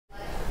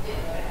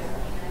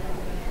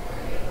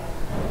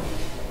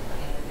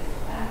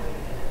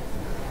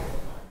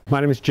My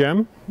name is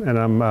Jim, and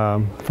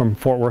I'm from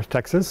Fort Worth,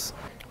 Texas.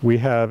 We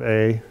have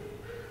a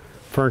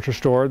furniture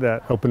store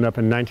that opened up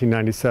in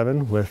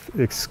 1997 with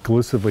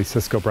exclusively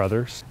Cisco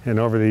Brothers. And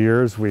over the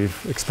years, we've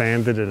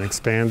expanded and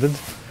expanded.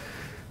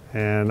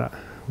 And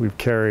we've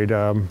carried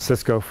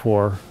Cisco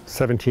for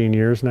 17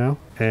 years now.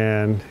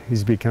 And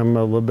he's become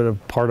a little bit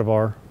of part of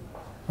our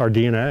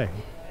DNA.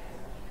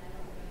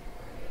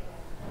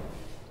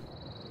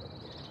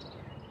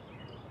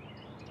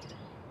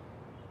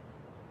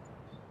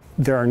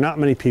 There are not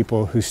many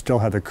people who still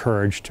have the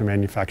courage to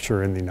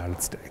manufacture in the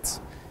United States,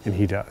 and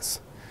he does.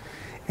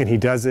 And he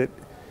does it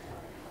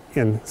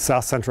in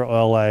South Central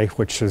LA,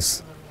 which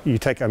is, you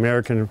take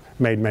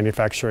American-made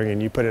manufacturing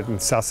and you put it in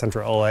South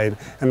Central LA,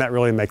 and that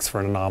really makes for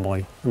an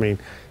anomaly. I mean,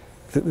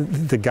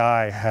 the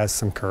guy has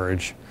some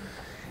courage.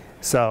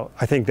 So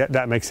I think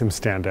that makes him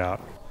stand out.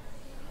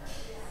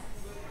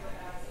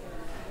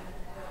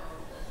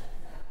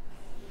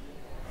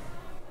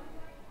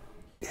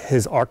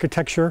 His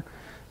architecture,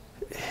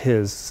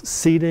 his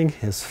seating,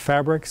 his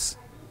fabrics,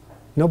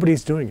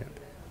 nobody's doing it.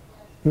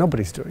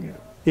 Nobody's doing it.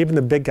 Even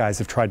the big guys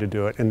have tried to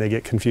do it and they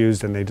get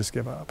confused and they just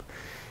give up.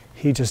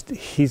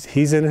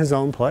 He's in his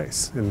own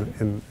place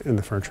in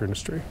the furniture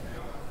industry.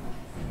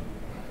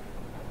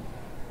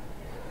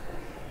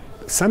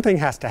 Something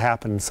has to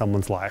happen in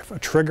someone's life. A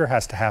trigger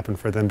has to happen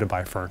for them to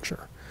buy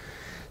furniture.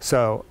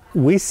 So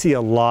we see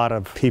a lot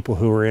of people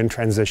who are in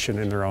transition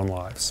in their own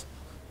lives.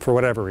 For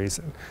whatever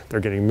reason. They're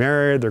getting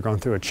married, they're going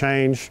through a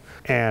change,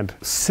 and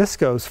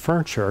Cisco's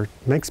furniture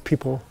makes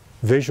people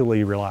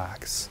visually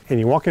relax. And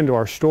you walk into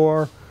our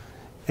store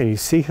and you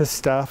see his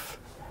stuff,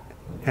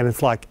 and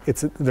it's like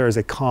there's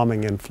a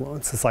calming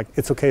influence. It's like,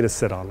 it's okay to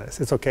sit on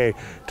this. It's okay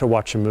to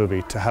watch a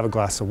movie, to have a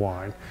glass of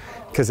wine,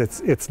 because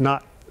it's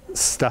not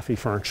stuffy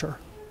furniture.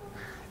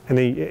 And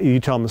then you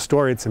tell them the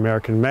story, it's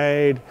American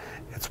made,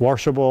 it's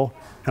washable,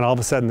 and all of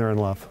a sudden they're in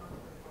love.